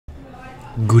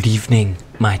Good evening,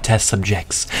 my test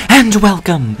subjects, and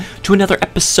welcome to another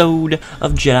episode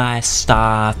of Jedi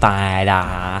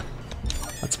Starfighter.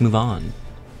 Let's move on.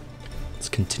 Let's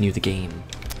continue the game.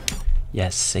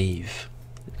 Yes, save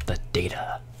the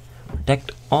data.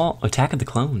 Protect all... Attack of the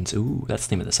Clones. Ooh, that's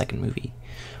the name of the second movie.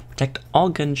 Protect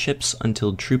all gunships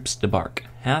until troops debark.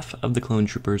 Half of the clone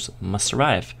troopers must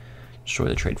survive. Destroy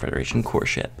the Trade Federation core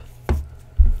ship.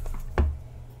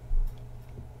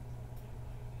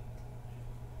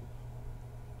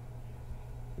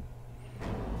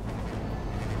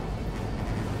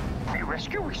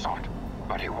 Rescue we sought,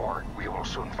 but a war we will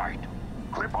soon fight.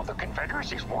 Clip on the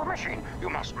Confederacy's war machine, you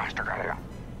must, Master Galia.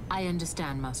 I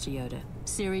understand, Master Yoda.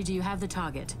 Siri, do you have the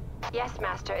target? Yes,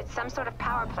 Master. It's some sort of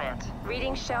power plant.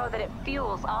 Readings show that it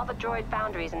fuels all the droid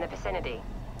foundries in the vicinity.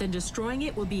 Then destroying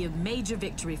it will be a major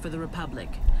victory for the Republic.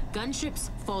 Gunships,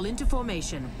 fall into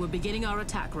formation. We're beginning our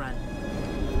attack run.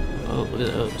 Oh, look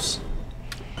at those.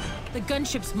 The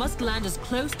gunships must land as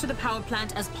close to the power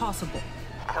plant as possible.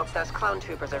 I hope those clone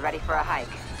troopers are ready for a hike.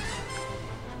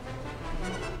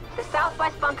 The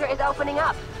southwest bunker is opening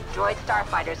up. Droid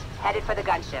starfighters headed for the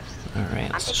gunships.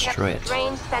 Alright, let's destroy it.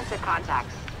 Strange sensor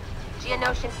contacts.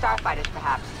 Geonosian starfighters,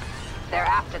 perhaps. They're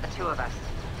after the two of us.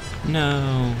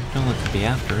 No, don't let them be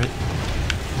after it.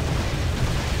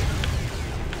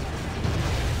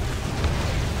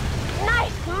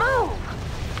 Nice move!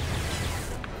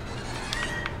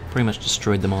 Pretty much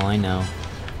destroyed them all, I know.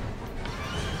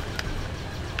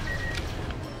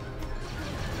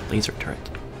 Laser turret.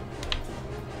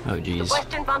 Oh The geez.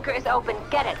 western bunker is open.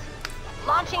 Get it.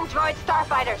 Launching droid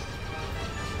starfighters.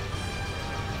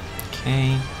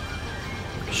 Okay.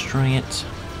 We're destroying it.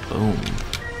 Boom.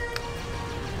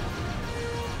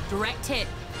 Direct hit.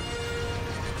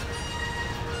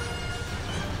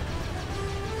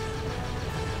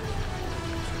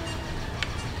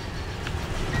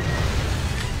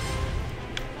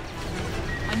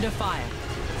 Under fire.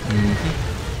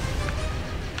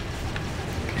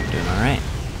 Doing alright.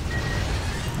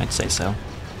 I'd say so.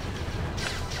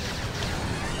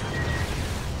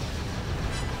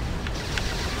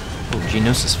 Oh,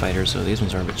 Geonosis fighters, so these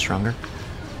ones are a bit stronger.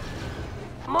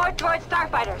 More droid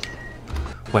starfighters.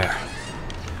 Where?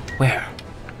 Where?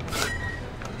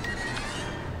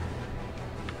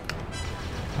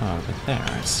 Oh, right there,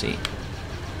 I see.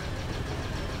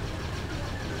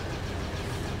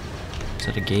 Is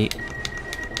that a gate?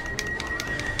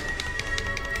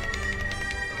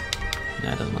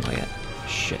 No, it doesn't look like it.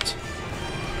 Shit.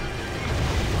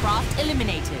 Craft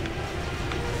eliminated.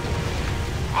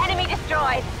 Enemy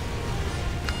destroyed.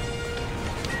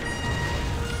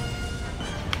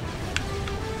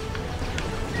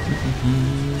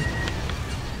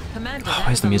 Commander,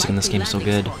 Why is the music in this game so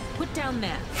good? Put down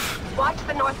there. Watch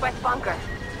the northwest bunker.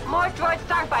 More droid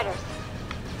starfighters.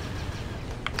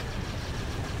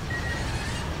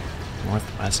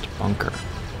 Northwest bunker.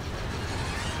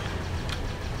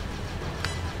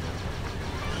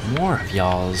 More of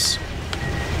y'alls.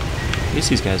 At least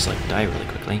these guys like die really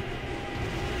quickly.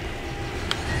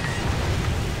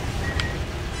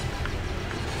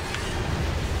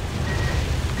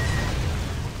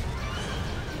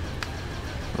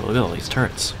 Oh, look at all these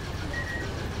turrets.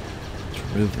 Let's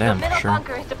remove them The for middle sure.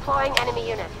 bunker is deploying enemy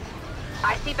units.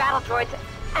 I see battle droids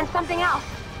and something else.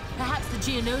 Perhaps the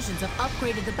Geonosians have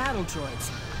upgraded the battle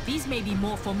droids. These may be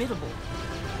more formidable.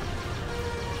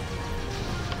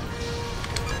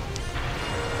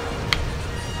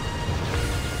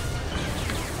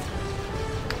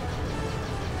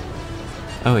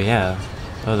 Oh yeah.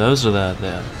 Oh, those are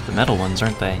the metal ones,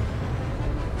 aren't they?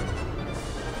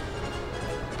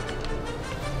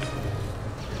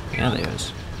 Yeah, they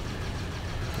is.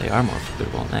 They are more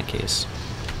formidable in that case.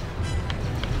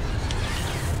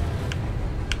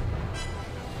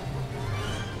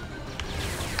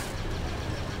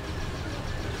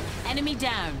 Enemy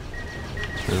down.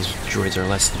 So those droids are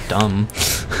less dumb.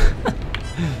 The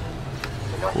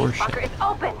Poor northeast shit. bunker is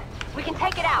open. We can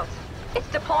take it out. It's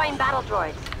deploying battle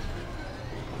droids.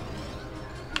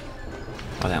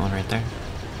 Oh, that one right there.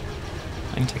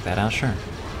 I can take that out, sure.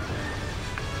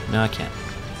 No, I can't.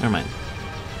 Never mind.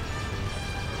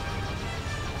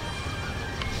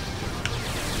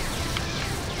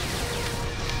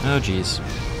 Oh, jeez.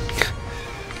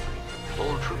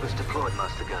 All troopers deployed,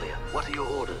 Master Galia. What are your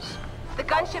orders? The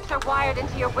gunships are wired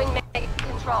into your wingman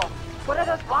control. What are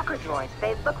those walker droids?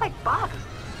 They look like bugs.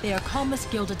 They are Commerce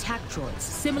Guild attack droids,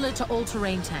 similar to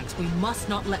all-terrain tanks. We must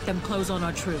not let them close on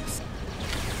our troops.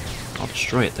 I'll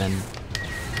destroy it then.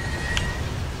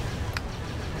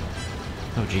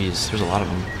 Oh, jeez. There's a lot of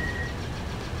them.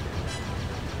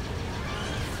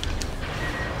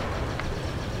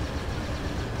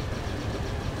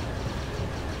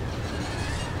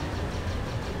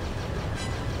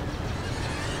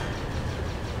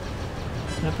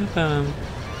 Ba-ba-bum.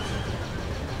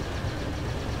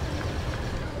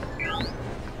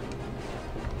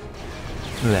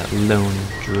 Look at that lone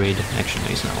droid. Actually, no,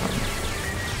 he's not alone.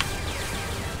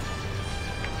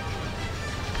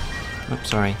 Oops,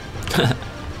 sorry.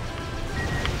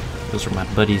 Those are my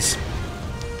buddies.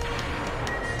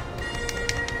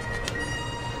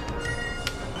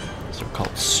 These are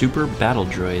called super battle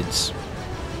droids.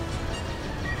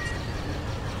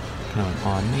 Kind of an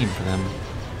odd name for them.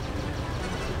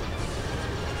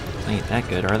 They ain't that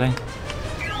good, are they?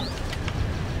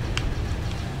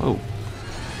 Whoa.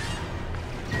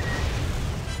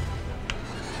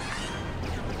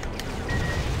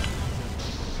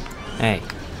 Hey.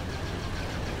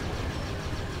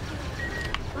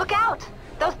 Look out!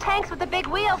 Those tanks with the big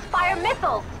wheels fire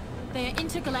missiles! They are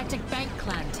intergalactic bank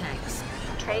clan tanks.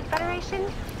 Trade Federation?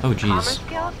 Oh, jeez. Commerce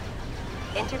Guild?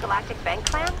 Intergalactic Bank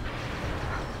Clan?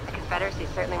 The Confederacy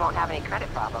certainly won't have any credit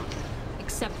problems.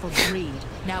 Except for greed.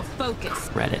 Now focus.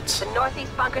 Reddit. The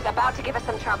Northeast bunker's about to give us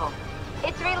some trouble.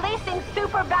 It's releasing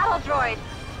super battle droids!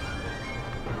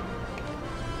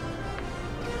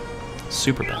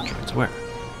 Super battle droids, where?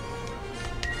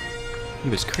 He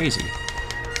was crazy.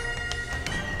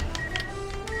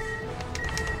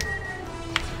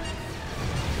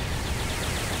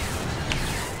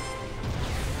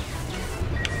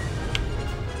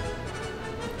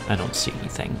 I don't see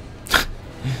anything.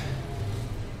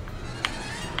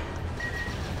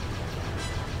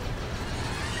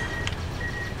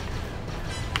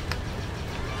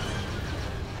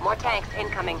 More tanks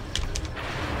incoming.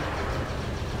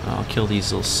 I'll kill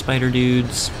these little spider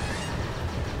dudes.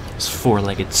 Those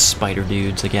four-legged spider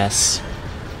dudes, I guess.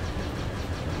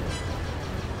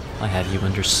 I have you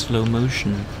under slow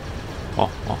motion. Oh,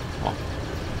 oh, oh.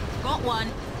 Got one.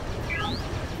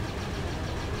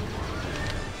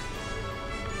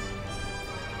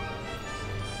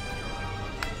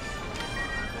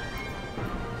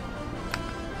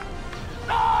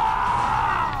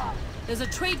 There's a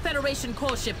Trade Federation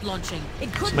core ship launching.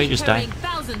 It could Somebody be just carrying died.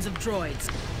 thousands of droids.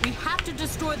 We have to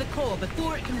destroy the core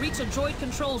before it can reach a droid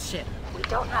control ship. We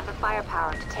don't have the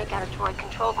firepower to take out a droid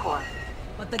control core.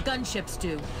 But the gunships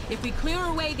do. If we clear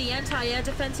away the anti-air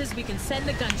defenses, we can send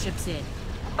the gunships in.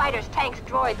 Fighters, tanks,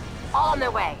 droids, all on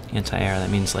their way. Anti-air, that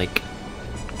means like...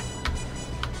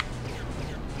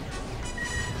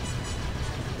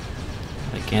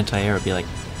 Like anti-air would be like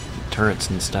turrets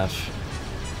and stuff.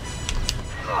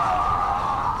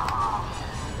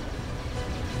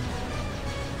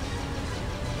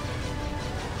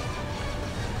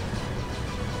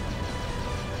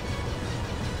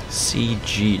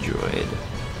 CG droid.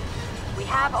 We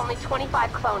have only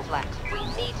 25 clones left. We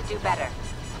need to do better.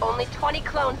 Only 20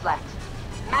 clones left.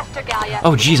 Master Gallia...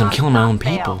 Oh jeez, I'm cannot killing my own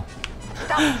fail. people.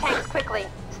 Stop the tanks quickly.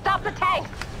 Stop the tanks.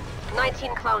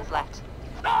 19 clones left.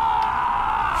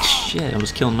 Shit, I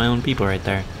was killing my own people right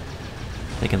there.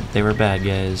 Thinking they were bad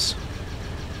guys.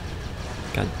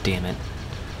 God damn it.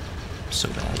 So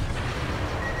bad.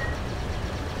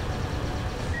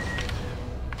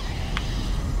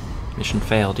 Mission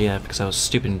failed, yeah, because I was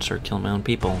stupid and started killing my own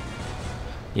people.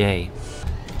 Yay.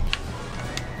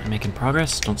 Am I making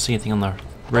progress? Don't see anything on the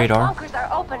radar. The bunkers are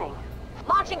opening.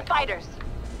 Launching fighters.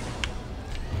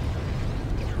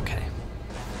 Okay.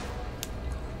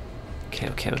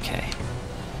 Okay.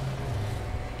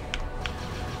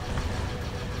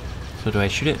 So do I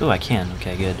shoot it? Oh, I can.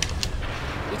 Okay, good.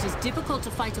 It is difficult to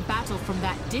fight a battle from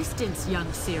that distance,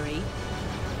 young Siri.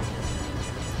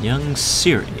 Young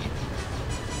Siri.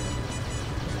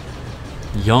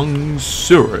 Young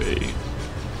Siri.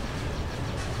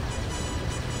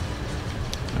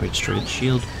 Oh, we destroyed the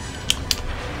shield.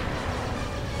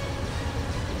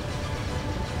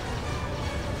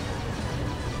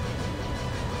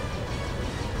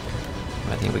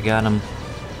 I think we got him.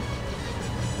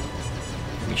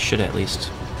 We should at least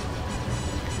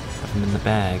have him in the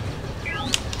bag.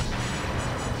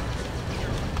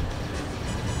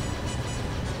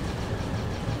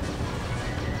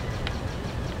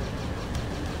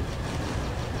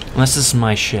 Unless this is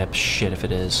my ship. Shit if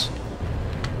it is.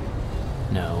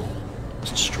 No.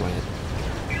 Let's destroy it.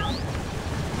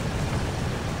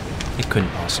 It couldn't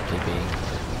possibly be.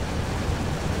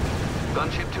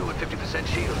 Gunship 2 at 50%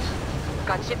 shields.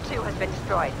 Gunship 2 has been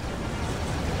destroyed.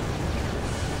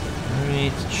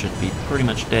 Alright, it should be pretty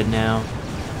much dead now.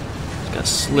 It's got a We've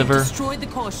sliver. destroyed the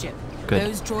core ship. Good.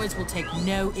 Those droids will take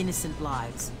no innocent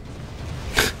lives.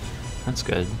 That's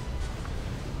good.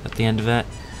 At the end of that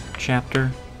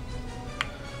chapter.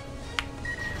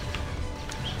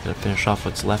 Gotta finish off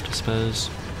what's left, I suppose.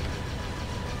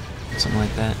 Something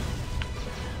like that.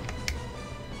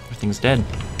 Everything's dead.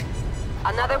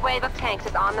 Another wave of tanks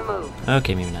is on the move.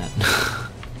 Okay, maybe not.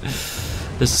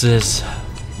 This is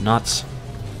not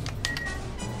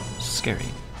scary.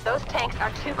 Those tanks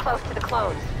are too close to the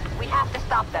clones. We have to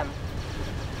stop them.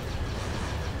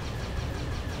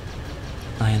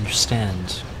 I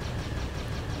understand.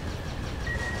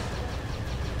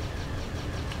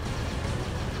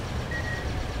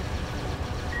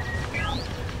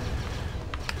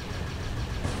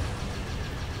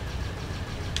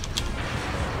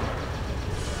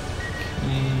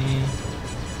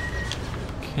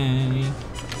 Okay.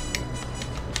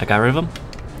 I got rid of him?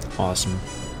 Awesome.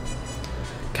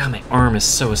 God, my arm is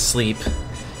so asleep.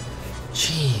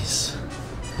 Jeez.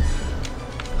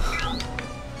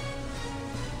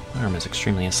 My arm is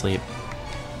extremely asleep.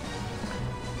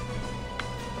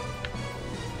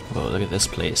 Whoa, look at this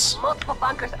place. Multiple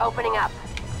bunkers opening up.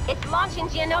 It's launching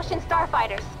Geonosian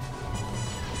starfighters.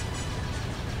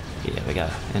 Yeah, we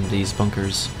gotta end these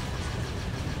bunkers.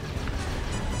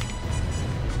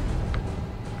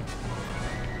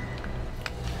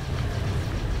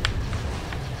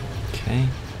 Okay.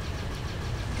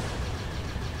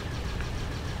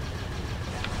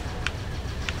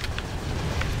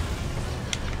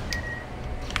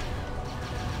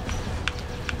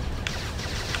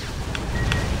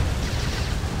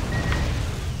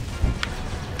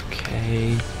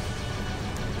 Okay.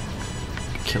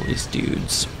 Kill these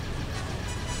dudes.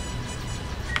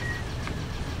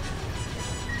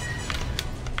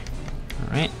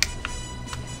 Alright.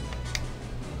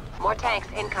 More tanks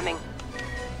incoming.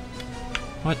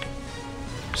 What?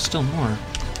 Still more.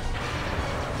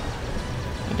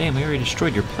 Oh, damn, we already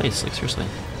destroyed your place, like seriously.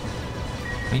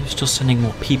 Why are you still sending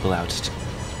more people out?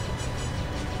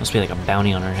 Must be like a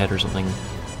bounty on our head or something.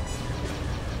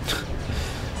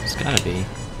 It's gotta be.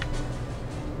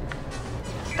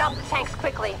 Stop the tanks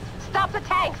quickly. Stop the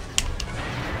tanks!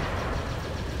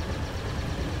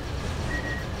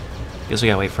 Guess we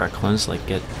gotta wait for our clones to like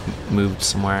get moved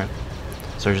somewhere.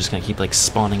 So we're just gonna keep like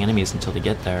spawning enemies until they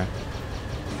get there.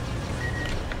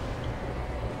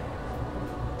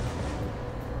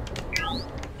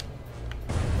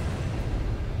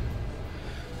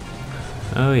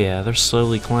 Oh yeah, they're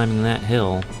slowly climbing that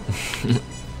hill.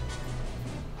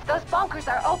 Those bunkers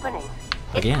are opening.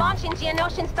 It's Again. launching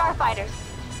Geonosian starfighters.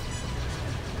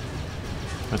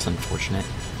 That's unfortunate.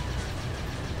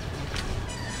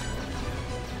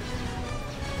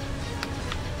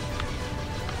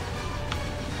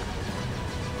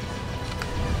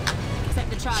 Set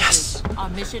the charges. Yes! Our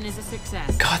mission is a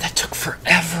success. God, that took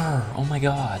forever! Oh my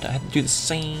god, I had to do the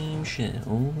same shit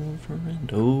over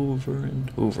and over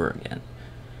and over again.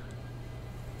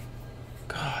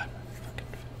 God, fucking,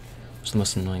 it was the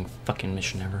most annoying fucking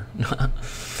mission ever.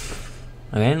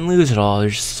 I didn't lose it all,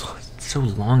 it's just so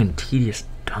long and tedious,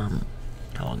 dumb.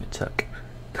 How long it took.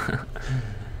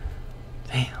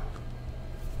 Damn.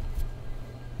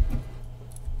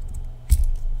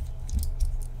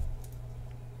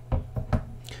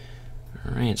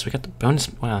 Alright, so we got the bonus.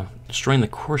 Wow, destroying the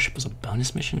core ship was a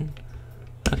bonus mission?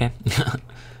 Okay,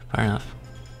 fair enough.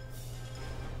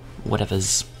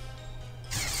 Whatevers.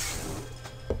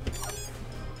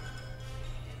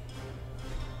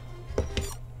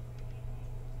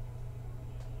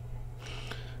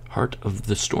 Heart of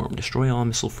the Storm. Destroy all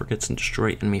missile frigates and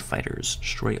destroy enemy fighters.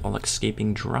 Destroy all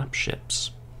escaping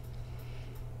dropships.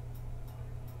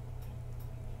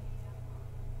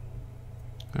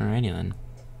 Alrighty then.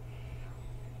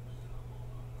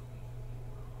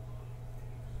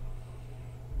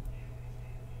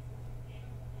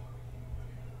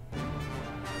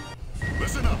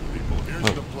 Listen up, people. Here's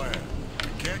the plan.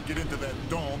 We can't get into that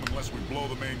dome unless we blow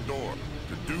the main door.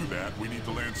 To do that, we need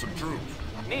to land some troops.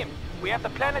 Nim, we have the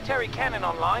planetary cannon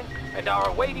online and are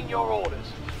awaiting your orders.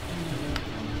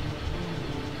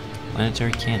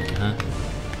 Planetary cannon, huh?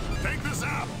 Take this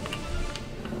out!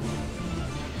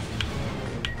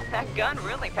 That gun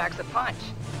really packs a punch.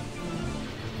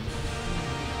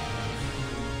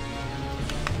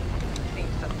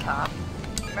 Seems so tough.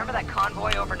 Remember that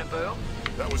convoy over Naboo?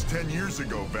 That was 10 years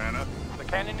ago, Vanna. The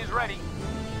cannon is ready.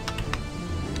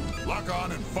 Lock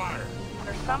on and fire.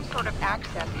 There's some sort of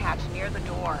access hatch near the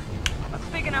door. Looks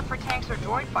big enough for tanks or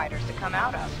droid fighters to come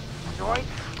out of. Droid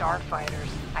starfighters.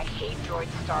 I hate droid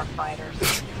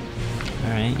starfighters.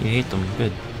 Alright, you hate them.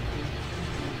 Good.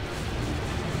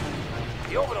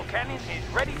 The orbital cannon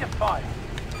is ready to fire.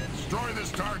 Destroy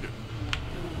this target.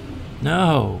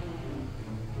 No!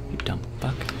 You dumb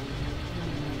fuck.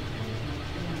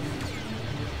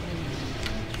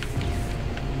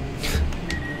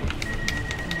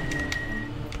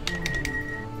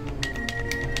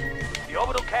 The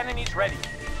orbital cannon is ready.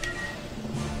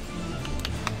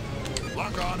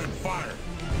 Lock on and fire.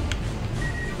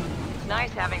 It's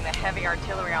nice having the heavy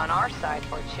artillery on our side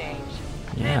for a change.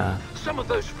 Yeah. Some of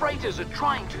those freighters are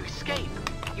trying to escape.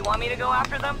 You want me to go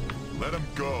after them? Let them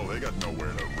go. They got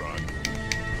nowhere to run.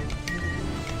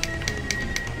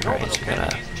 Alright, so we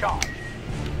gotta... Is charged.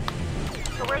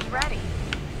 So where's Reddy?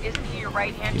 Isn't he your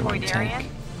right-hand You want Toydarian?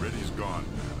 tank? Reddy's gone.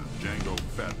 Django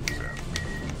Fett was after.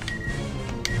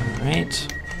 Alright.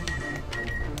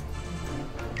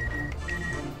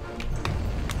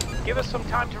 Give us some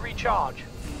time to recharge.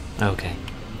 Okay.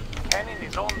 Cannon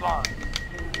is online.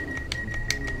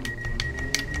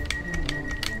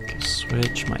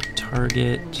 Switch my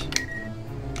target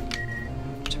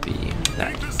to be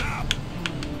that. Take this out.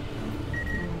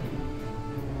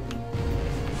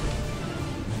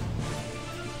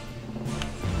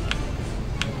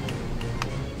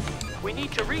 We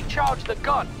need to recharge the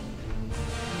gun.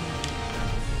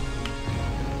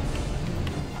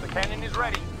 The cannon is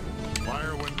ready.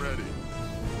 Fire when ready.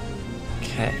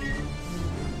 Okay.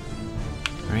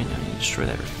 Alright, now I need to destroy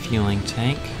that refueling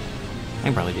tank. I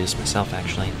can probably do this myself,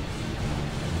 actually.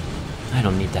 I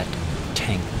don't need that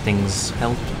tank thing's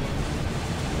help.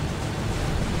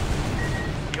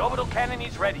 The orbital cannon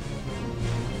is ready.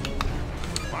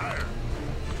 Fire.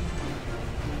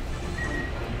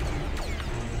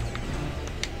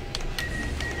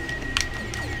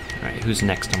 Alright, who's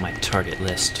next on my target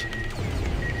list?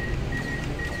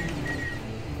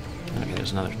 Okay,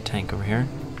 there's another tank over here.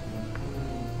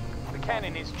 The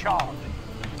cannon is charged.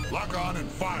 Lock on and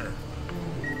fire.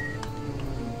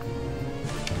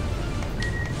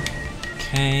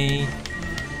 Okay.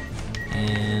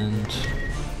 And...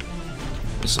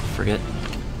 this'll forget.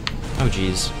 Oh,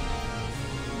 jeez.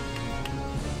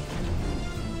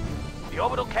 The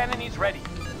orbital cannon is ready.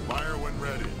 Fire when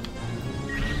ready.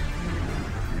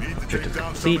 We need to Objective take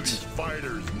down some of complete. these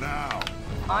fighters now.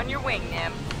 On your wing,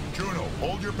 Nim. Juno,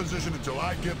 hold your position until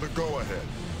I give the go-ahead.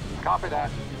 Copy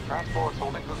that. Transport's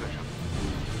holding position.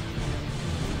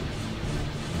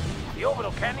 The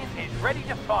orbital cannon is ready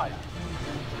to fire.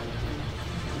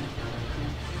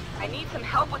 I need some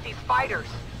help with these fighters.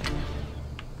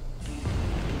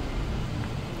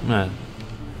 I'm gonna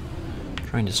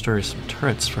try and destroy some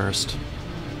turrets first.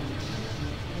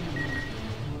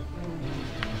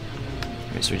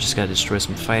 Okay, so we just gotta destroy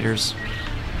some fighters.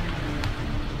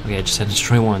 Okay, I just had to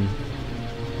destroy one.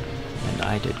 And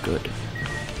I did good.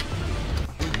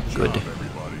 Good. Job,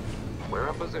 everybody. We're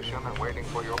in position and waiting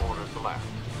for your orders to land.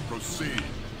 Proceed.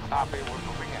 Copy, we're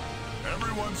moving in.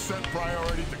 Everyone set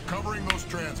priority to covering those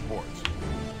transports.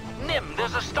 Nim,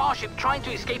 there's a starship trying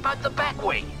to escape out the back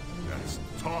way. That's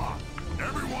talk.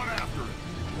 Everyone after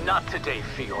it. Not today,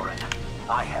 Fiorin.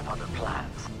 I have other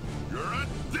plans. You're a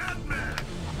dead man.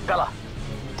 Bella,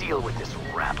 deal with this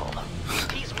rabble.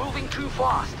 He's moving too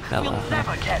fast. Bella. We'll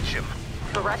never catch him.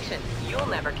 Correction, you'll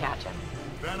never catch him.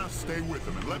 Vanna, stay with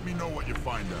him and let me know what you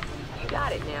find out. You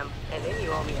got it, Nim. And then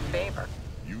you owe me a favor.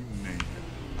 You name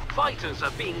it. Fighters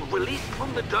are being released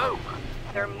from the dome.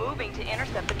 They're moving to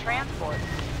intercept the transports.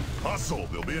 Hustle.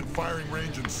 They'll be in firing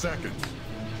range in seconds.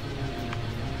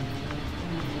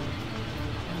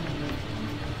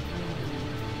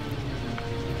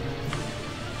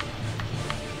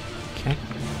 Okay.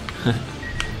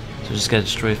 So just gotta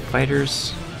destroy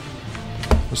fighters.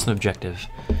 What's the objective?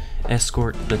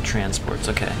 Escort the transports.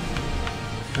 Okay.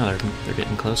 Oh, they're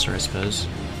getting closer, I suppose.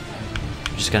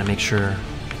 Just gotta make sure I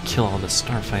kill all the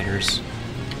starfighters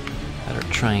that are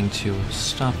trying to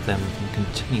stop them from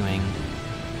continuing.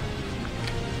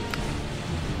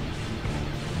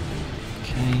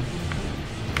 Okay.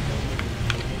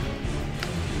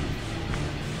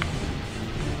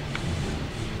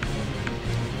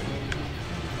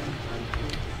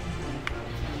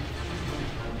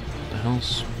 What the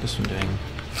hell's this one doing?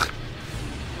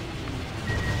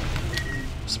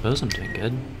 I suppose I'm doing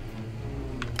good.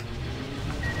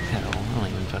 Hell, I don't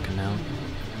even fucking know.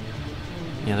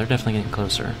 Yeah, they're definitely getting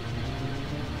closer.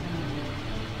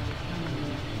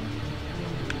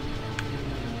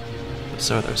 But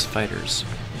so are those fighters.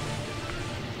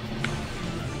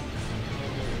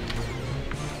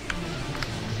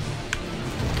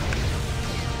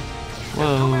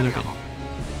 Whoa, they're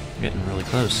getting really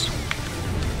close.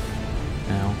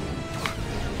 Now.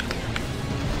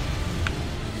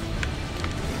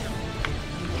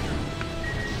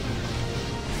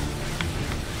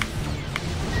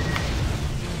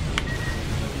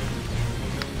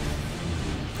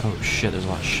 Oh shit, there's a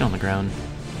lot of shit on the ground.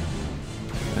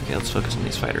 Okay, let's focus on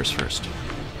these fighters first.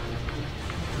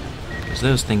 Because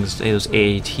those things, those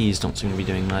AATs don't seem to be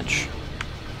doing much.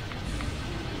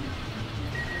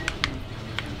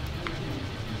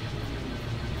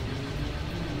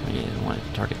 want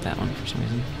to target that one for some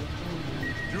reason.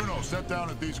 Juno, set down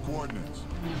at these coordinates.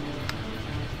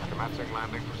 Commencing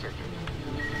landing procedure.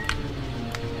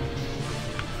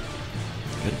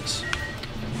 Goodness.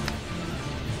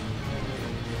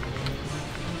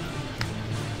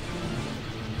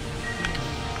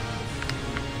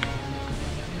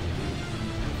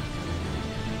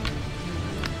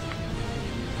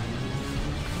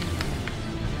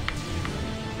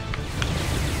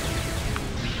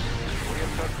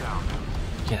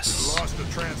 Yes. Lost the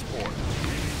transport.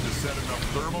 We need to set enough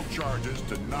thermal charges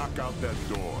to knock out that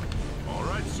door. All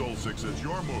right, Soul Six, it's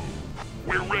your move.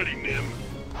 We're ready, Nim.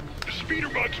 The speeder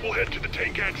bugs will head to the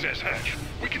tank access hatch.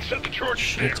 We can set the charges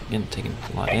Shit, there. again, taking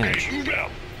a lot of damage. Okay, move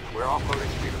out. We're offloading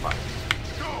speeder bikes.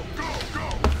 Go, go, go!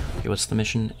 Okay, what's the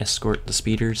mission? Escort the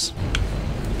speeders.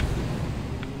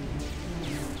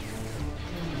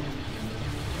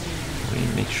 We need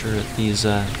to make sure that these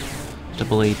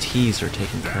double ATs are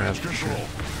taken care of for sure.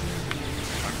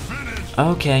 I'm finished.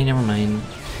 Okay, never mind.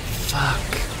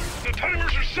 Fuck. The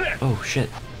timers are set. Oh shit.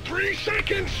 3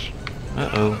 seconds.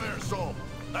 Out Uh-oh. of there, Soul.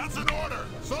 That's an order.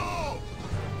 Soul!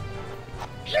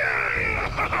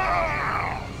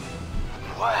 Yeah!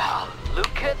 Well,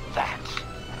 look at that.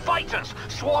 Fighters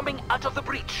swarming out of the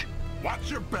breach. Watch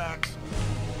your backs.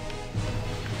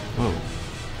 Whoa.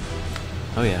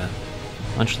 Oh yeah.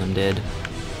 A bunch of them did.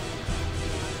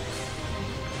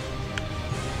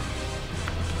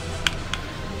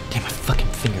 Damn, my fucking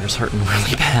finger's hurting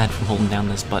really bad from holding down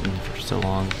this button for so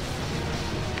long.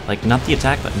 Like, not the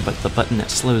attack button, but the button that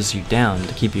slows you down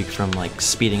to keep you from, like,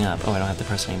 speeding up. Oh, I don't have to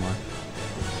press anymore.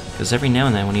 Because every now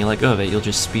and then when you let go of it, you'll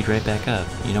just speed right back up.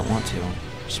 You don't want to. You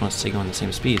just want to stay going the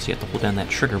same speed, so you have to hold down that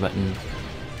trigger button.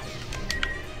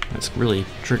 It's really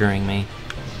triggering me.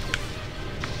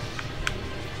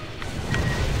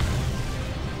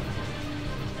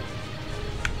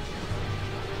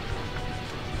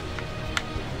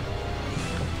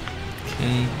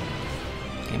 Okay.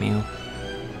 Game you.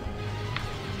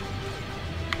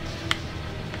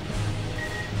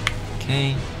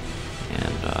 Okay.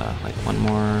 And, like one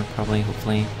more, probably,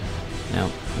 hopefully.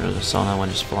 No, I just saw that one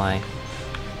just fly.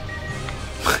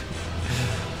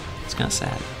 It's kinda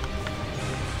sad.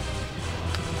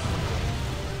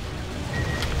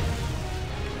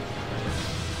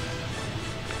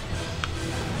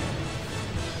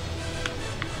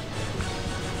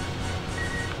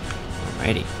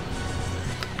 Alrighty.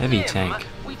 Heavy Nim, tank.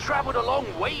 We traveled a long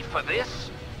way for this.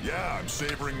 Yeah, I'm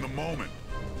savoring the moment.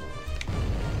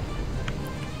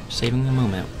 Saving the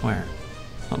moment. Where?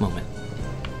 What moment?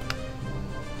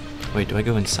 Wait, do I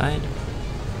go inside?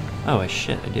 Oh,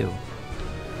 shit, I do.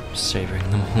 Savoring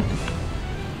the moment.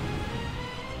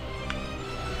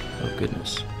 Oh,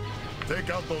 goodness. Take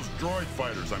out those droid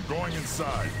fighters. I'm going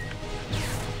inside.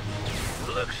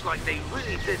 Looks like they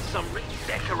really did some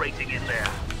redecorating in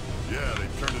there. Yeah, they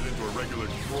turned it into a regular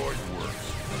droid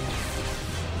works.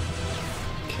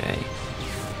 Okay.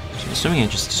 So I'm assuming I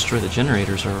just destroy the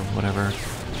generators or whatever.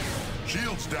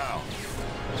 Shields down.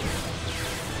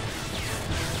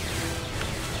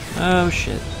 Oh,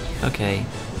 shit. Okay.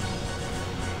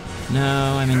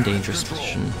 No, I'm in dangerous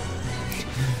position.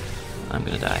 I'm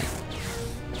gonna die.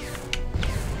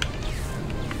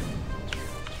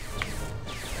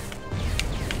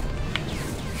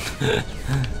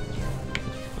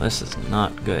 This is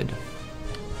not good.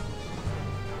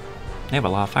 They have a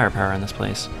lot of firepower in this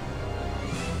place.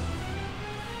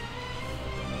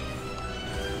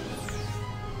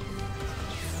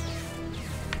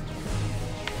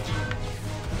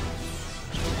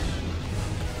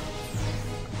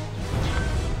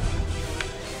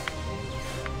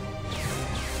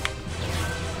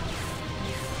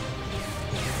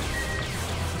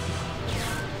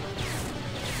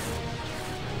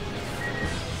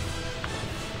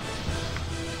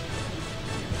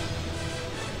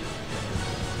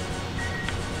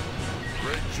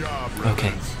 Job, Okay.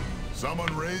 Rebels.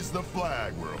 Someone raised the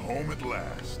flag. We're home at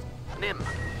last. Nim,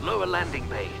 lower landing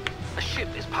bay. A ship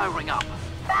is powering up.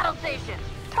 Battle stations,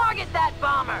 target that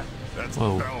bomber. That's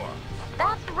Whoa. Bella.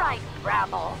 That's right,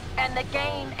 Rabble. And the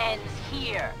game ends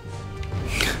here.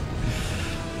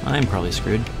 I'm probably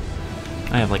screwed.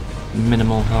 I have like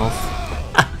minimal health.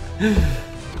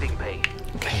 Landing bay.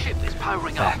 A Okay. ship is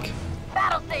powering Back. up.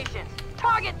 Battle stations,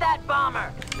 target that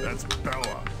bomber. That's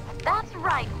Bella. That's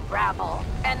right, Rabble.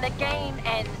 And the game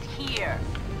ends here.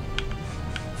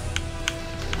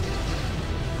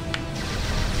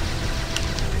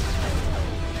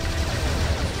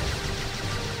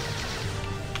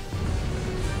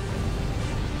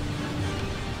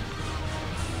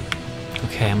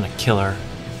 Okay, I'm gonna kill her.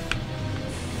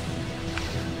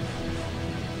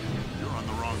 You're on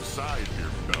the wrong side here,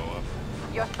 Bella.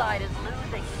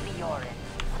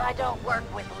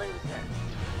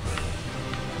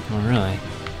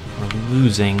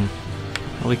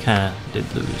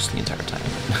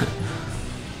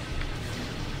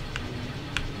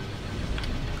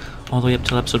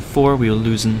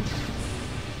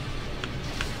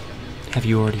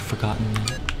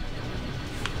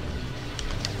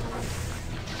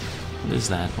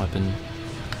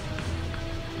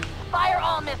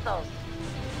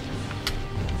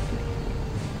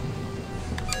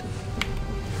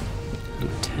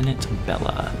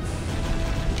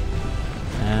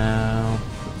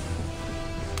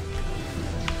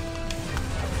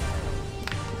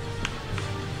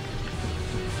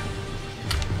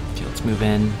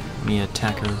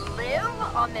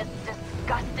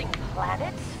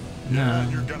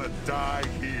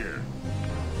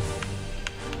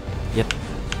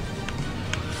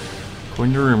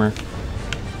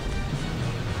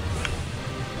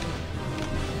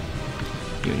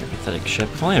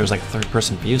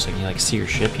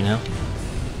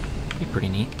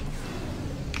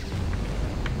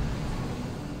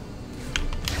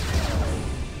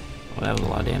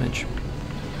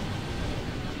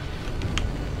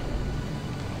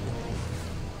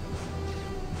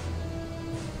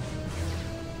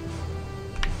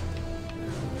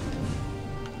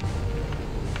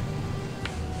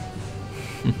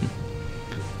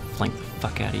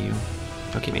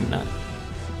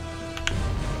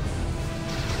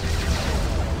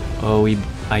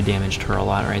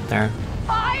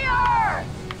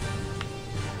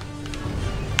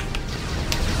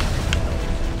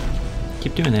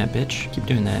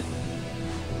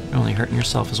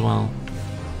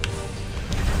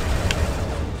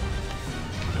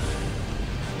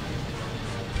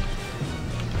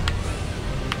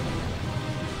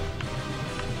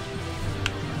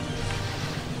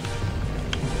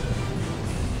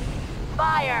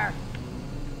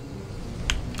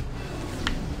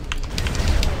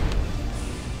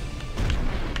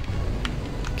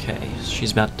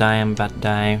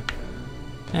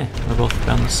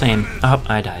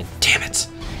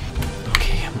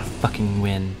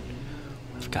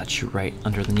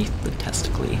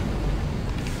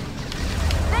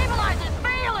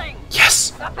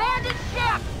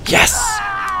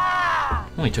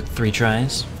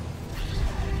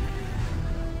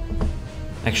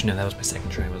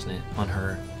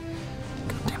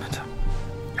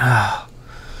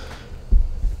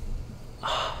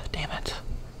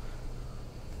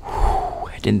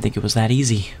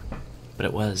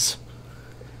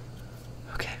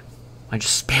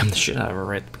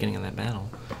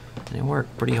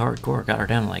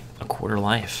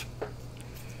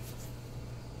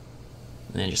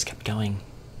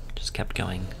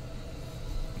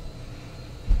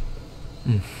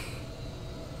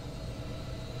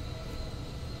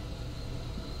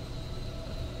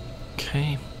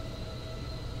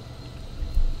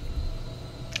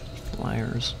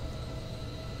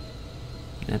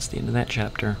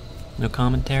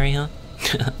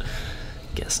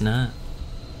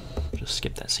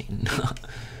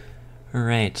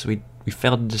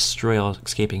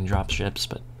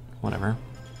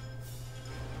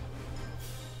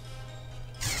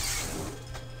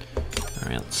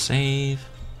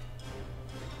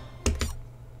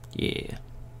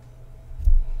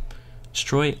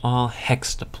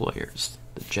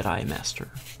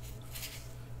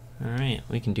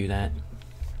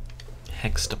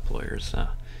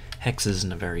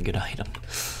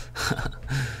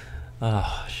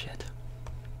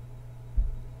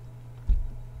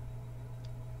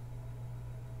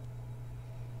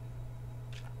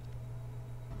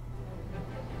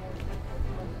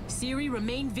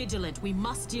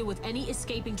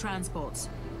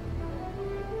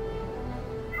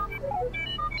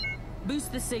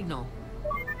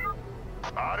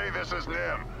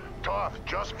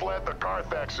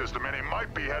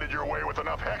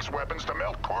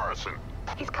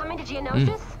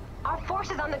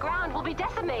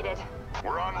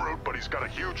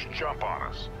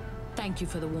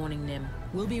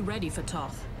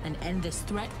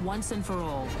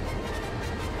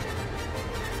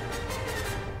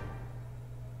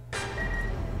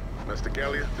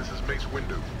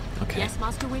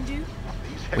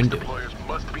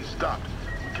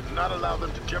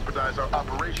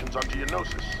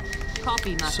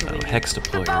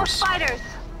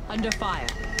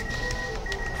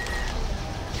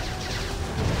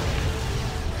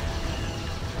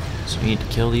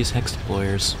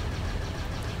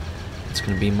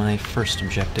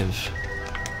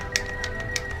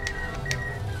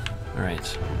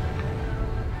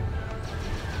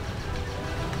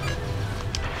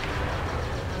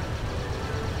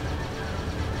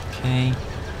 Okay.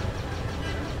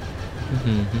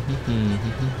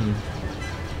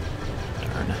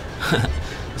 Darn.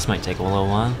 This might take a little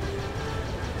while.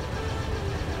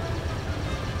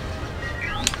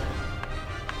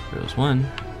 There goes one.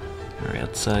 Alright,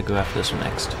 let's go after this one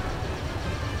next.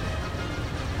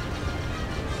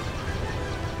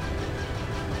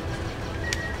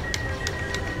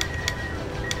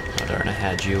 Oh darn, I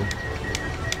had you. A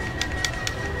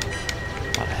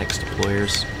lot of hex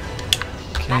deployers.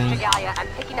 Master Okay. Gallia, I'm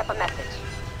picking up a message.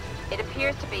 It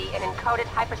appears to be an encoded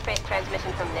hyperspace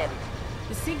transmission from NIM.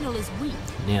 The signal is weak.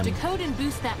 Nim. Decode and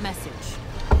boost that message.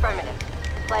 Affirmative.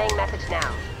 Playing message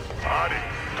now. Adi,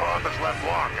 Toth has left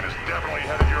block and is definitely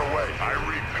headed your way. I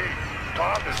repeat,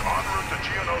 Toth is en route to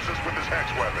Geonosis with his hex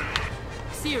weapon.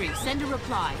 Siri, send a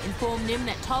reply. Inform NIM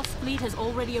that Toth's fleet has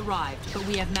already arrived, but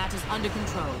we have matters under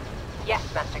control. Yes,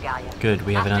 Master Gallia. Good,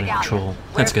 we have it Master under Gallia, control.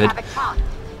 where's That's good. Havoc Toth?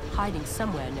 Hiding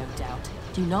somewhere, no doubt.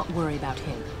 Do not worry about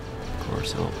him. Of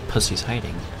course, the little pussy's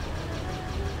hiding.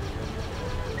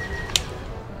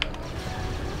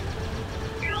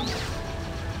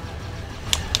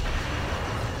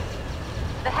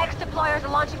 The hex deployers are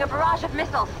launching a barrage of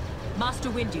missiles. Master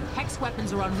Windu, hex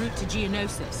weapons are en route to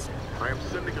Geonosis. I am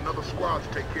sending another squad to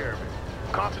take care of it.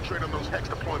 Concentrate on those hex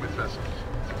deployment vessels.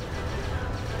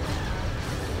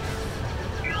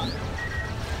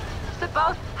 So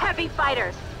both heavy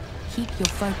fighters. Keep your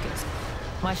focus.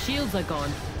 My shields are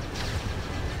gone.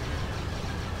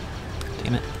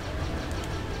 Damn it.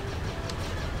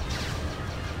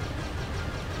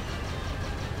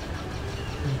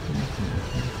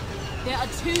 There are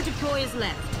 2 deployers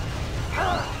left.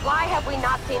 Why have we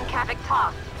not seen Havoc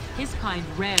Toth? His kind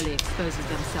rarely exposes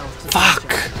themselves to Fuck!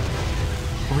 danger.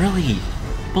 Really?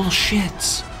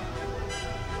 Bullshit!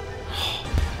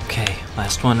 Okay,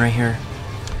 last one right here.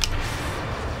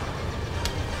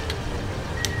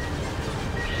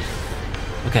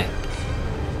 Okay.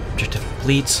 Objective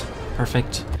complete.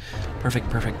 Perfect. Perfect,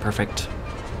 perfect, perfect.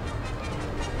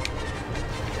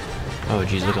 Oh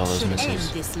geez, look at all those That should missiles.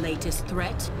 end this latest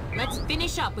threat. Let's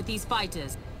finish up with these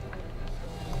fighters.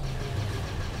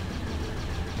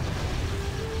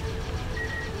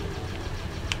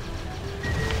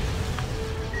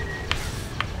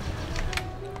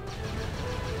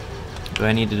 Do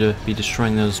I need to be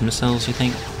destroying those missiles, you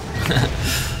think?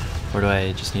 Or do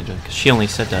I just need to... Because she only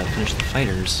said to finish the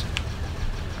fighters.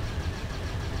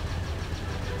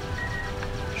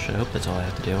 Should I hope that's all I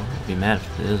have to do. I'd be mad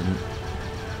if it isn't.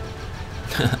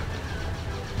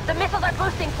 The missiles are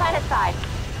boosting planetside.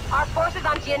 Our forces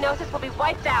on Geonosis will be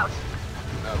wiped out.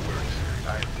 Not worries.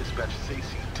 I have dispatched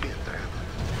CC-10 to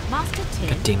handle Master Tin,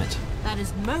 God damn it. that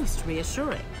is most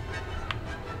reassuring.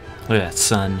 Look at that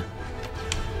sun.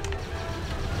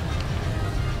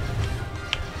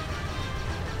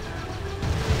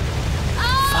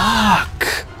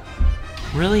 Fuck!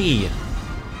 Really?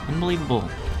 Unbelievable.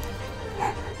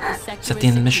 Is that the end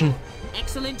of the mission?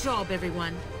 Excellent job,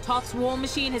 everyone. Toth's war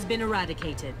machine has been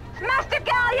eradicated. Master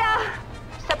Gallia!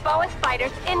 Saboa's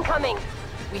fighters incoming.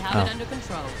 We have Oh. it under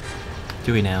control.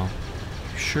 Do we now?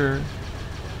 Sure.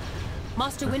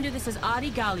 Master Windu, this is Adi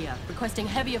Gallia, requesting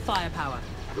heavier firepower.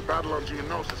 it. The battle on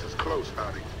Geonosis is close,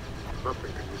 Adi.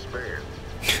 Nothing can be spared.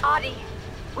 Adi,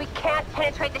 we can't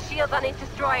penetrate the shields on these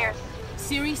destroyers.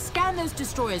 Siri, scan those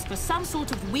destroyers for some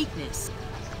sort of weakness.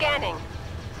 Scanning.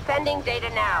 Sending data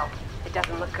now. It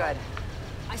doesn't look good.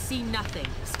 I see nothing.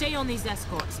 Stay on these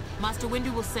escorts. Master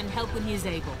Windu will send help when he is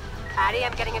able. Adi,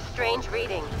 I'm getting a strange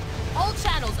reading. All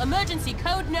channels, emergency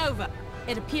code Nova.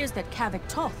 It appears that Havoc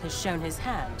Toth has shown his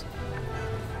hand.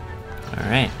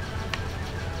 Alright.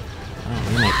 Oh,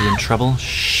 we might be in trouble.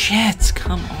 Shit!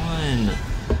 Come on!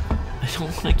 I don't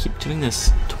want to keep doing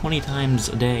this 20 times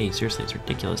a day. Seriously, it's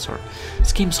ridiculous. Or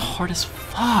this game's hard as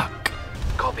fuck.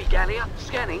 Copy, Gallia.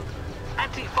 Scanning.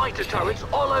 Anti-fighter turrets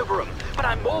all over them. But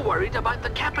I'm more worried about the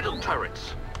capital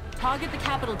turrets. Target the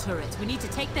capital turrets. We need to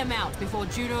take them out before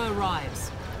Juno arrives.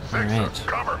 Alright. Sixer,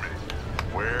 cover me.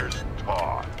 Where's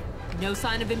Todd? No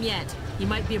sign of him yet. He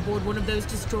might be aboard one of those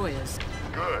destroyers.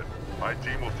 Good. My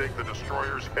team will take the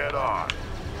destroyers head on.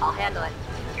 I'll handle it.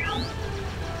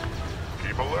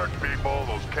 Keep alert, people.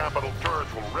 Those capital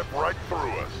turrets will rip right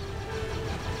through us.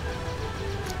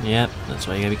 Yep, that's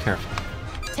why you gotta be careful.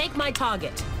 Take my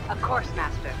target. Of course,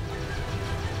 Master.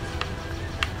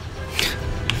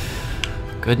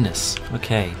 Goodness.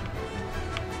 Okay.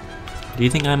 Do you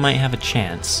think I might have a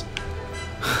chance?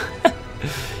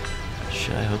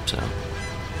 Shit, I hope so.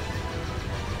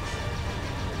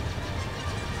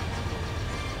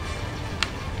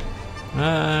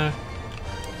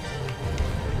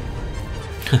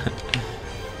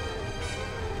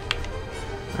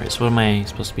 Alright, so what am I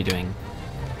supposed to be doing?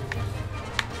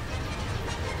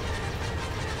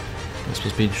 I'm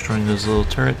supposed to be destroying those little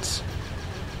turrets.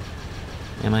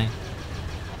 Am I?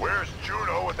 Where's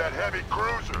Juno with that heavy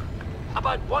cruiser?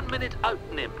 About 1 minute out,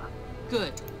 Nim.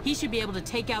 Good. He should be able to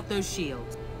take out those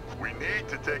shields. We need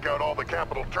to take out all the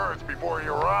capital turrets before he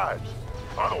arrives.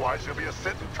 Otherwise, he'll be a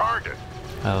sitting target.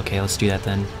 Oh, okay, let's do that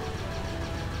then.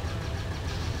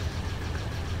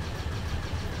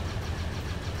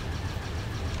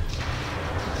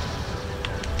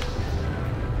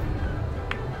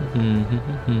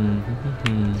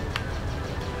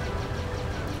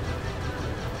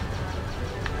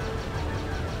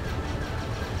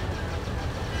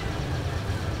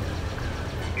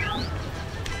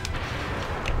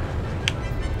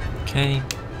 Okay.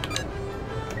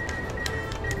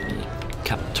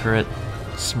 Cap turret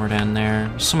somewhere down there.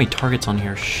 There's so many targets on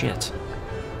here. Shit.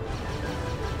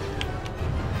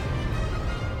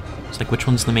 It's like, which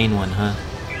one's the main one, huh?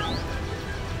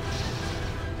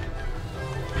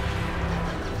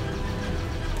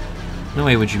 No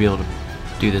way would you be able to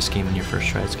do this game in your first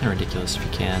try. It's kind of ridiculous if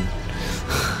you can.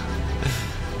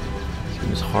 This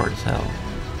game is hard as hell.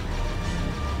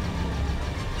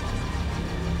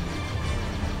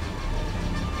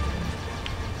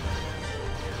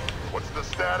 What's the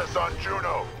status on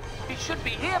Juno? He should be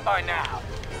here by now.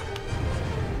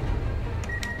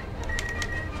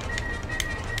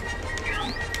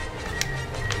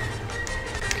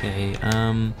 Okay,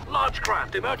 Large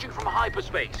craft emerging from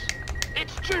hyperspace.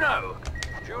 It's Juno.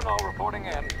 Juno reporting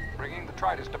in, bringing the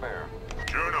Tritus to bear.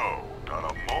 Juno,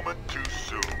 not a moment too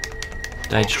soon.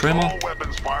 did I destroy them all? All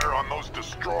weapons fire on those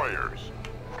destroyers.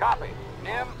 Copy.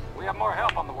 Nim, we have more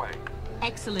help on the way.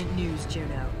 Excellent news,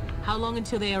 Juno. How long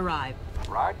until they arrive?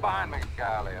 Right behind me,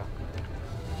 Gallia.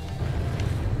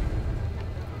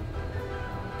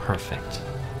 Perfect.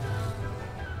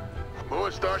 More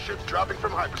starships dropping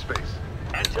from hyperspace.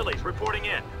 Antilles reporting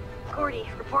in. Gordy,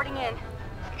 reporting in.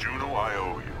 Juno, I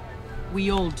owe you. We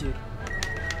all do.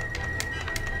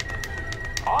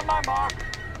 On my mark,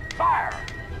 fire!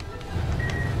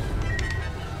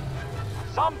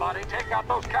 Somebody take out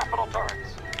those capital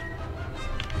turrets.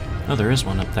 Oh, there is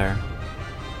one up there.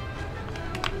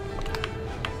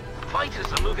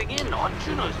 Fighters are moving in on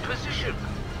Juno's position.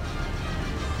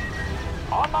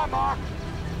 On my mark,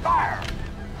 fire!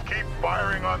 Keep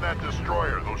firing on that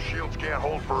destroyer. Those shields can't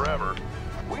hold forever.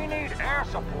 We need air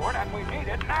support, and we need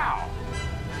it now.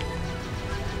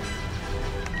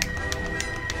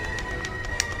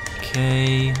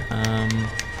 Okay,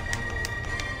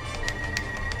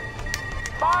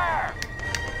 Fire!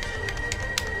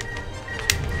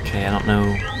 okay, I don't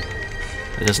know.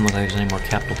 It doesn't look like there's any more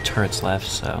capital turrets left,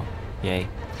 so yay.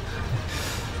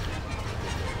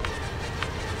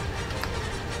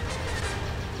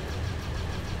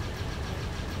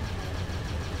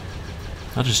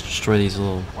 I'll just destroy these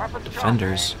little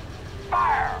defenders.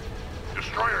 Fire!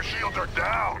 Destroyer shields are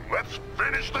down. Let's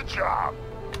finish the job.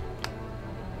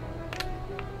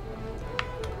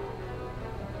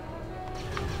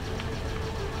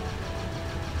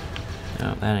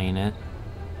 Oh, that ain't it.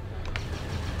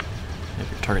 Maybe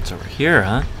your target's over here,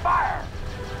 huh? Fire!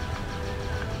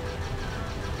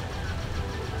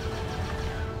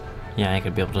 Yeah, I ain't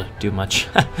gonna be able to do much.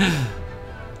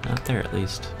 Not there, at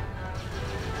least.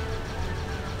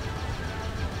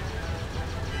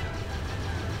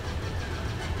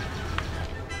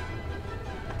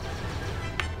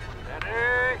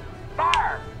 Steady!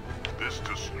 Fire! This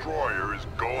destroyer is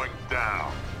going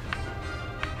down.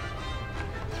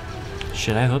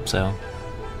 Shit, I hope so.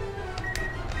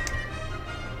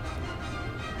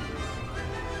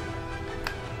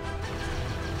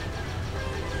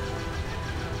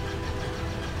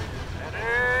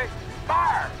 Steady!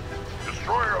 Fire!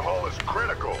 Destroyer hull is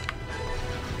critical.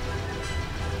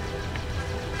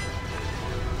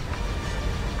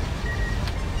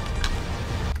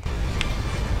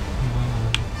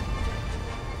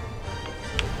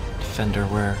 Defender,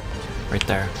 where? Right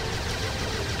there.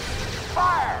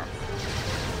 Fire!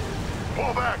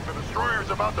 Pull back. The destroyer's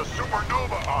about to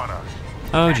supernova on us.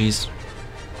 Oh, jeez.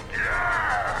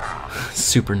 Yeah!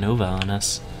 Supernova on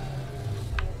us.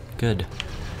 Good.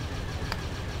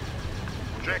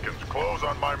 Jenkins, close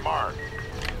on my mark.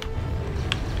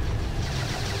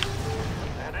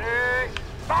 Steady!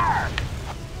 Fire!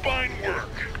 Fine work.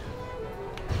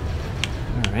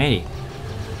 Alrighty.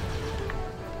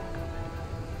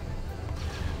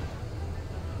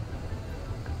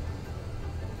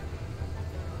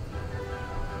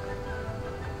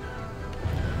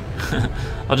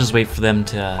 I'll just wait for them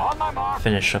to On my mark.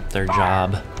 finish up their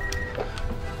job.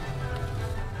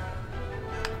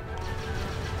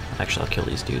 Actually, I'll kill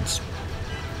these dudes.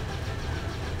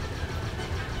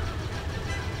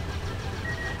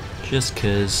 Just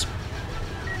 'cause.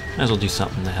 Might as well do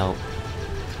something to help.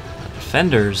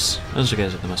 Defenders, those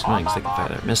guys are the most annoying because they can fire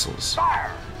their missiles.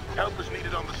 Help is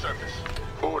needed on the surface.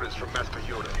 Orders from Master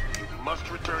Yoda. You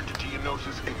must return to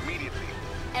Geonosis immediately.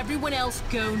 Everyone else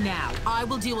go now. I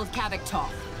will deal with Kavik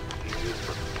Toth. He is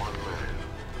but one man.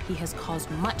 He has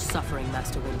caused much suffering,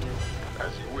 Master Windu.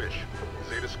 As you wish.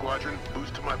 Zeta Squadron,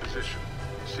 boost to my position.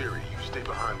 Siri, you stay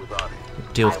behind with Adi.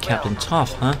 Deal with Captain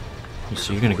Toph, huh?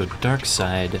 So you're gonna go dark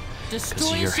side because of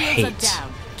Destroyer your shields hate. are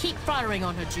down. Keep firing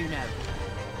on her, Juno.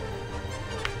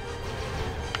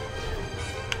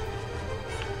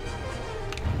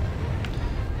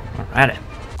 Alrighty.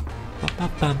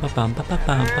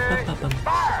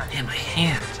 Man, my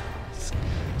hand.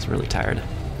 It's really tired.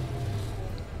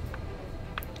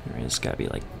 Alright, it's gotta be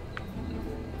like...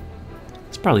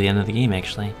 It's probably the end of the game,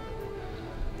 actually.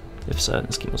 If so,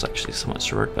 this game was actually somewhat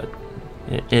short, but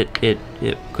it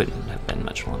couldn't have been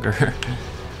much longer.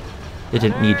 It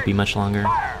didn't need to be much longer.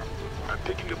 I'm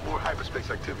picking up more hyperspace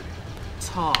activity.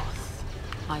 Toth.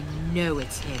 I know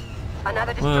it's him.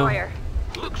 Another destroyer.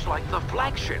 Looks like the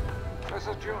flagship. This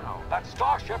is Juno. That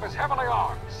starship is heavily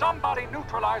armed. Somebody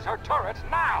neutralize her turrets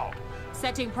now!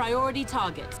 Setting priority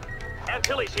targets.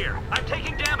 Antilles here. I'm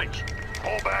taking damage.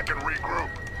 Pull back and regroup.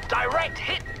 Direct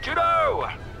hit, Juno!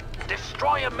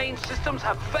 Destroyer main systems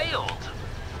have failed.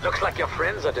 Looks like your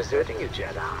friends are deserting you,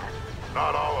 Jedi.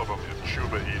 Not all of them, you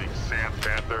Chuba-eating sand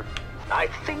panther. I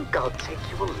think I'll take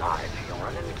you alive,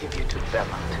 Yoran, and give you to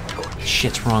Bella to torture.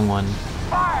 Shit, wrong one.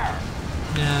 Fire!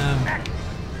 No.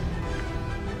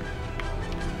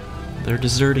 They're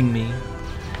deserting me.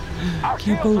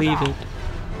 Can't believe it.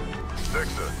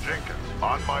 Dixa, Jenkins,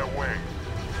 on my wing.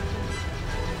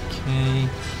 Okay.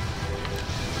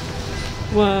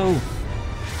 Whoa.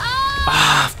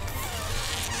 Ah,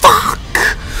 fuck!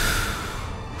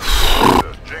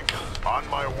 Dixa, Jenkins, on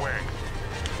my wing.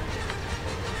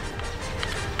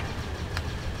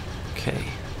 Okay.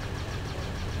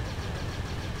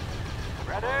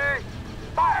 Ready?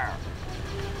 Fire!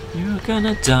 You're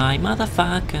gonna die,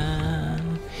 motherfucker.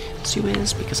 Yes, you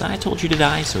is, because I told you to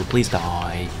die, so please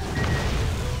die.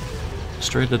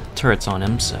 Destroyed the turrets on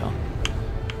him, so...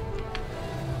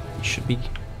 He should be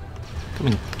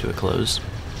coming to a close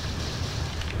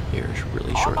here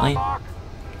really shortly.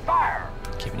 Fire!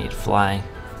 Okay, we need to fly.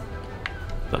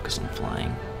 Focus on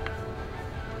flying.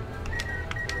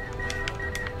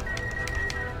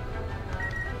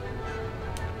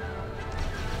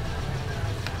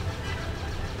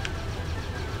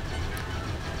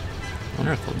 I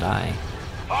wonder if they'll die.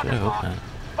 Should I hope not.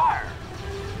 Fire!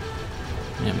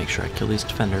 I'm gonna make sure I kill these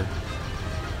defender.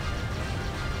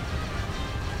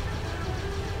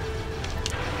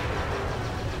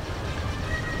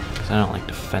 Because I don't like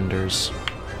defenders.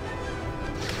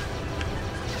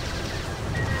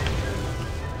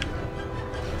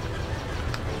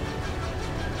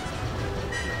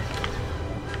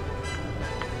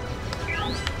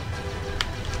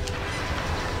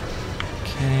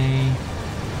 Okay.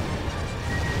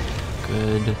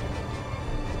 Good.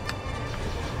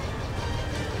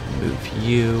 Move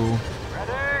you.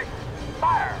 Ready?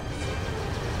 Fire!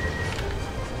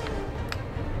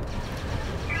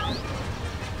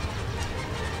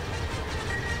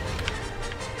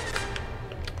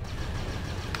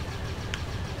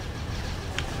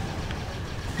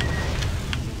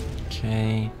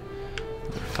 Okay.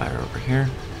 Another fire over here.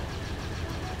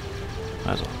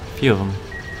 There's a few of them.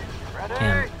 Ready?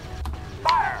 Damn.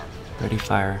 Fire! Ready,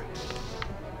 fire.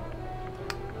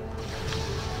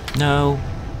 No.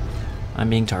 I'm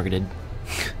being targeted.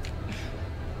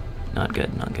 Not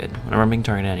good, not good. Whenever I'm being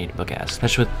targeted, I need to book ass.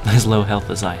 Especially with as low health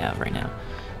as I have right now.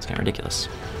 It's kind of ridiculous.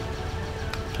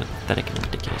 Pathetic and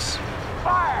ridiculous.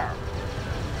 Fire!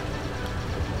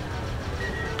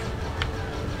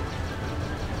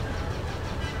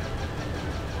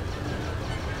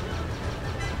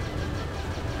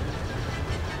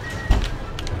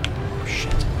 Oh,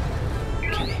 shit.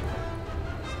 Okay.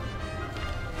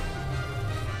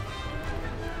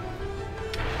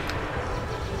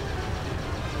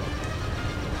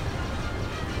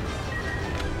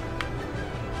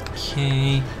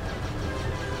 Okay.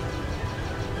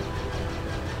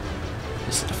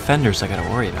 It's the defenders I gotta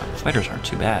worry about. The fighters aren't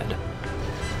too bad.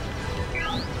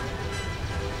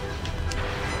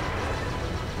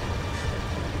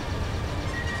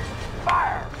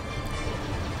 Fire!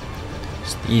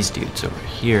 It's these dudes over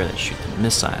here that shoot the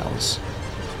missiles.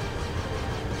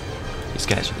 These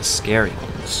guys are the scary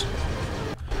ones.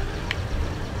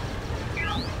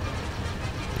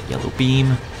 The yellow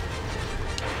beam.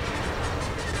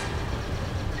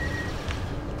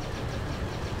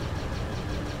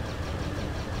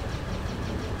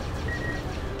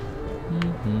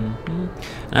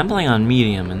 And I'm playing on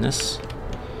medium, and this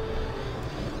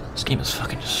game is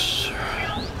fucking just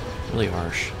really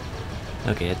harsh.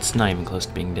 Okay, it's not even close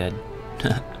to being dead.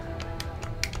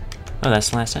 Oh, that's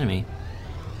the last enemy.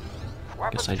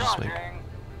 Guess I just wait.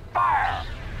 Fire!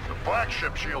 The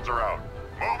flagship shields are out.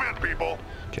 Move in, people.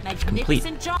 Objective complete.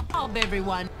 Magnificent job,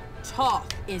 everyone.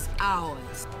 Toth is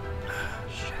ours.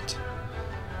 Shit.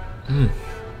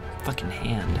 Fucking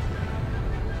hand.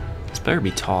 This better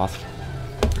be Toth.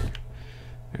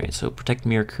 Alright, so protect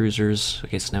mirror cruisers.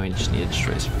 Okay, so now we just need to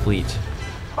destroy his fleet.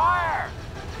 Fire!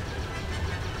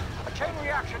 A chain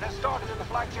reaction has started in the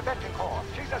flagship engine core.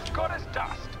 She's as good as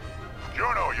dust.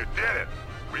 Juno, you did it.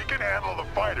 We can handle the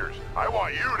fighters. I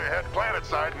want you to head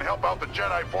planetside and help out the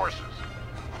Jedi forces.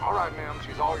 All right, ma'am,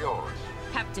 she's all yours.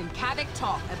 Captain Kavik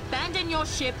Toth, abandon your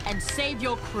ship and save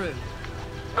your crew.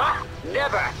 Ah,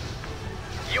 never!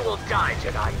 You will die,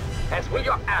 Jedi, as will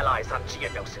your allies on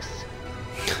Geonosis.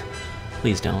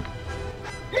 Please don't.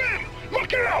 Nim,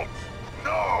 look out!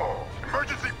 No!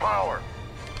 Emergency power!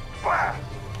 Blast!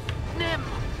 Nim!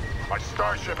 My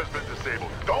starship has been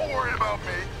disabled. Don't worry about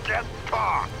me. Get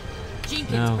Toth!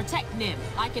 Jenkins, No. protect Nim.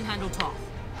 I can handle Toth.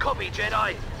 Copy,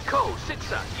 Jedi. Ko,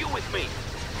 Sixer, you with me?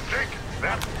 Jink,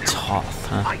 that's you. Toth,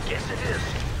 huh? I guess it is.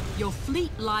 Your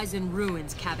fleet lies in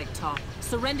ruins, Kavik Toth.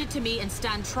 Surrender to me and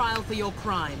stand trial for your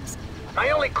crimes. My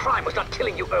only crime was not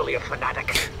killing you earlier,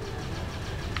 fanatic.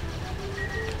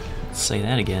 Let's say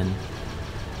that again.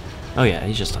 Oh yeah,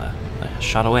 he's just a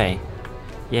shot away.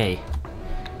 Yay.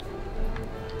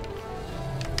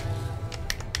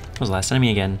 That was the last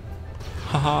enemy again.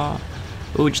 Haha.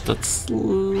 Oh, just a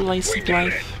slice of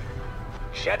life.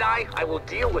 Jedi, I will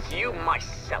deal with you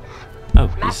myself. Oh,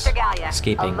 he's Master Gallia,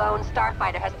 escaping. a lone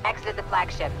starfighter has exited the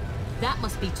flagship. That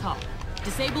must be Toth.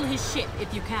 Disable his ship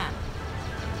if you can.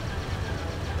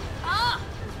 Ah!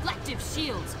 Reflective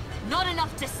shields. Not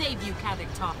enough to save you,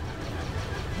 Kavik Toth.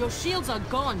 Your shields are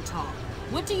gone, Toth.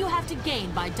 What do you have to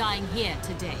gain by dying here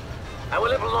today? I will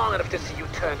live long enough to see you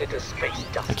turned into space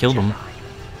dust. I killed him.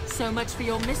 Jedi. So much for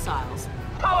your missiles.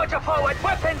 Power to forward,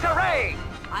 weapons array!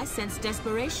 I sense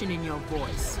desperation in your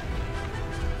voice.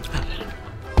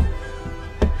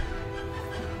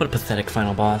 What a pathetic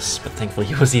final boss, but thankfully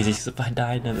it was easy, because if I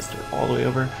died and this were all the way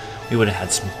over, we would have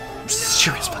had some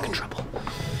serious fucking trouble.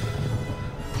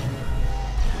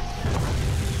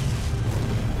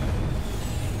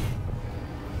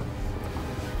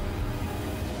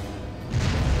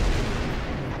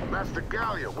 Master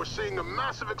Gallia, we're seeing a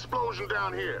massive explosion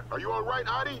down here. Are you all right,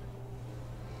 Adi?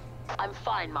 I'm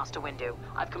fine, Master Windu.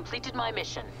 I've completed my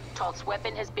mission. Toth's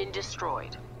weapon has been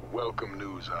destroyed. Welcome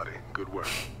news, Adi. Good work.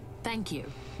 Thank you.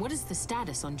 What is the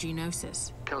status on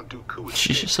Geonosis? Count Dooku is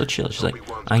She's just so chill. She's like,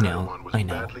 Obi-Wan's I know, Padawan was I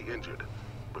know. badly injured,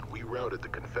 but we routed the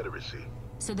Confederacy.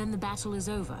 So then the battle is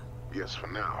over. Yes, for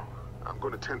now. I'm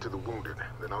going to tend to the wounded,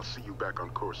 then I'll see you back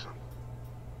on Coruscant.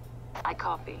 I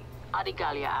copy. Adi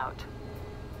Gallia out.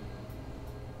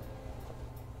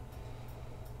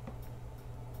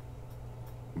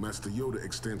 Master Yoda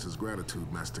extends his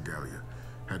gratitude, Master Gallia.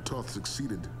 Had Toth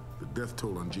succeeded, the death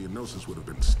toll on Geonosis would have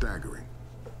been staggering.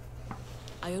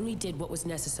 I only did what was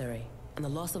necessary, and the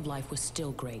loss of life was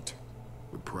still great.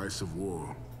 The price of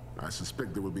war. I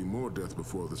suspect there will be more death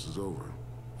before this is over.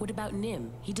 What about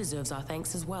Nim? He deserves our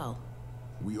thanks as well.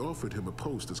 We offered him a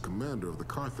post as commander of the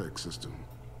Carthax system.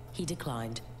 He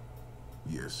declined.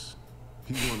 Yes.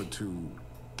 He wanted to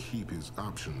keep his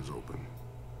options open.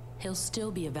 He'll still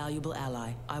be a valuable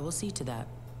ally. I will see to that.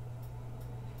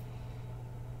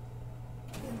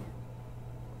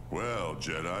 Well,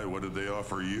 Jedi, what did they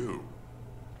offer you?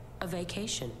 A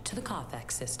vacation to the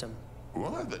Carthax system.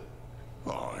 What?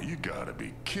 Oh, you gotta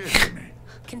be kidding me.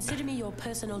 Consider me your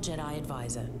personal Jedi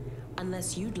advisor.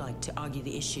 Unless you'd like to argue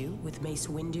the issue with Mace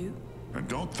Windu. And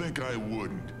don't think I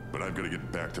wouldn't, but I've got to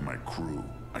get back to my crew.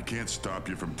 I can't stop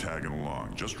you from tagging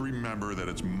along. Just remember that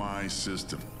it's my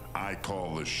system. I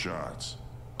call the shots.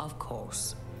 Of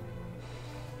course.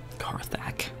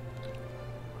 Carthax.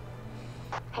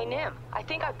 Hey, Nim, I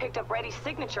think I picked up Reddy's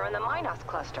signature in the Minos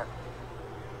cluster.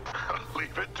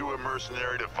 Leave it to a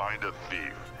mercenary to find a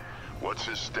thief. What's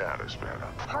his status, Vanna?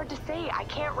 Hard to say. I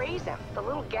can't raise him. The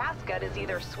little gas gut is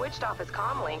either switched off his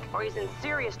comm link or he's in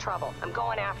serious trouble. I'm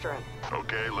going after him.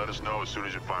 Okay, let us know as soon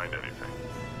as you find anything.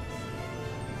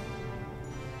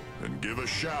 And give a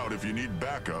shout if you need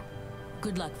backup.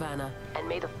 Good luck, Vanna. And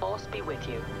may the Force be with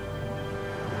you.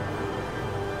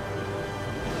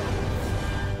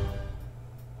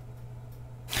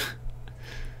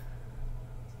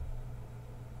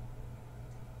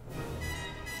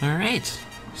 Alright.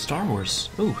 Star Wars.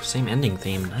 Ooh, same ending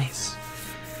theme. Nice.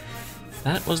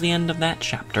 That was the end of that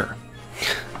chapter.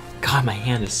 God. God, my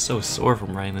hand is so sore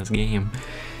from writing this game.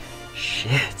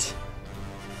 Shit.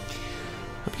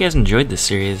 Hope you guys enjoyed this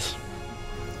series.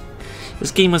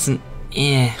 This game was an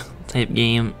type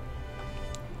game.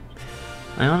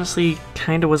 I honestly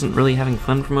kinda wasn't really having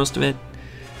fun for most of it.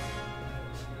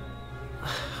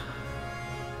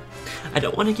 I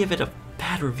don't want to give it a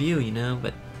bad review, you know,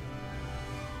 but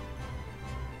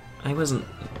I wasn't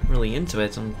really into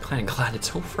it, so I'm kinda glad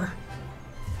it's over.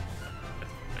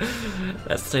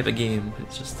 That's the type of game,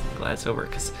 it's just glad it's over,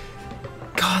 because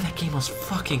God, that game was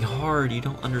fucking hard, you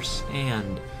don't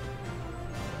understand.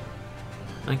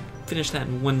 I finished that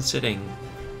in one sitting.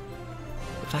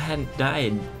 If I hadn't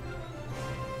died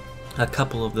a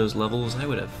couple of those levels, I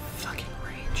would have fucking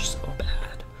raged so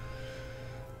bad.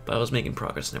 But I was making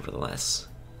progress nevertheless.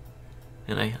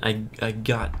 And I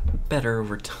got better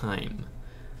over time.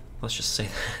 Let's just say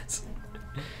that.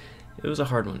 It was a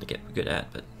hard one to get good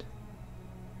at, but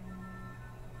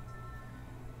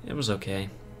it was okay.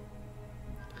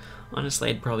 Honestly,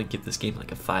 I'd probably give this game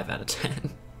like a 5 out of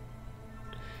 10.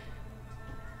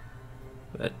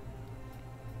 But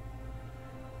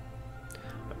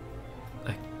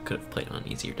I could have played on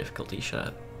easier difficulty, shut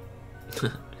up.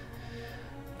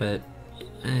 But,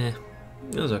 it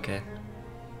was okay.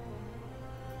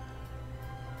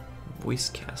 Voice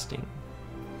casting.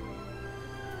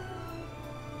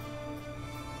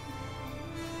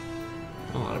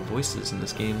 A lot of voices in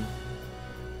this game.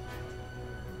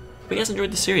 If you guys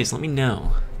enjoyed the series, let me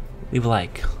know. Leave a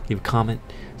like, leave a comment,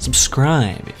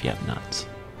 subscribe if you have not.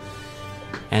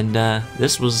 And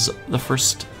this was the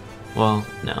first, well,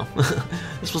 no.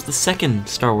 This was the second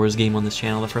Star Wars game on this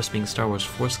channel, the first being Star Wars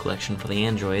Force Collection for the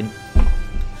Android.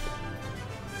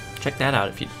 Check that out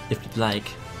if you'd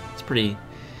like. It's pretty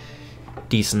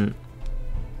decent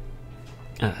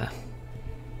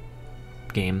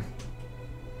game.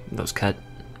 That was cut,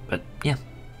 but yeah.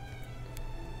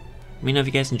 Let me know if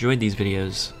you guys enjoyed these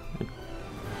videos. I'd be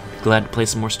glad to play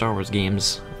some more Star Wars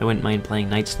games. I wouldn't mind playing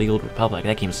Knights of the Old Republic.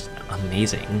 That game's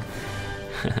amazing.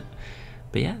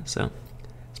 But yeah, so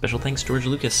special thanks to George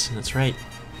Lucas. That's right.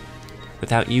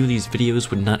 Without you, these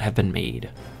videos would not have been made.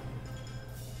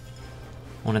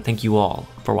 I want to thank you all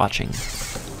for watching.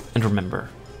 And remember,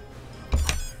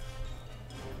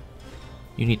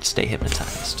 you need to stay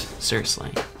hypnotized.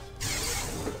 Seriously.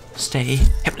 Stay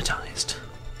hypnotized.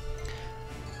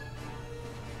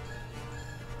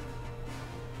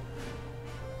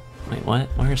 Wait, what?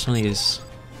 Why are some of these...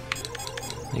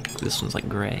 like, this one's like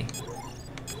gray.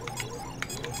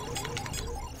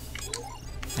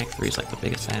 Act 3 is like the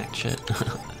biggest act, shit.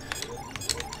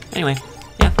 Anyway,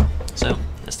 yeah, so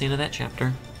that's the end of that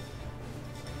chapter.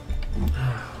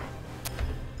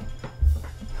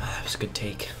 That was a good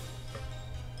take.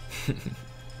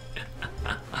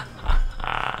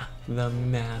 The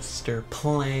master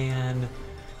plan.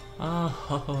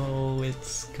 Oh,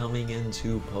 it's coming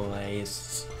into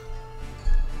place.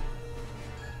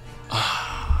 My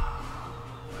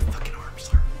fucking arms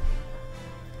are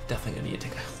definitely gonna need to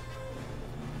take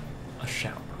a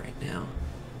shower right now.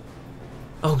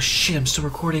 Oh shit, I'm still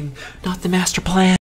recording. Not the master plan.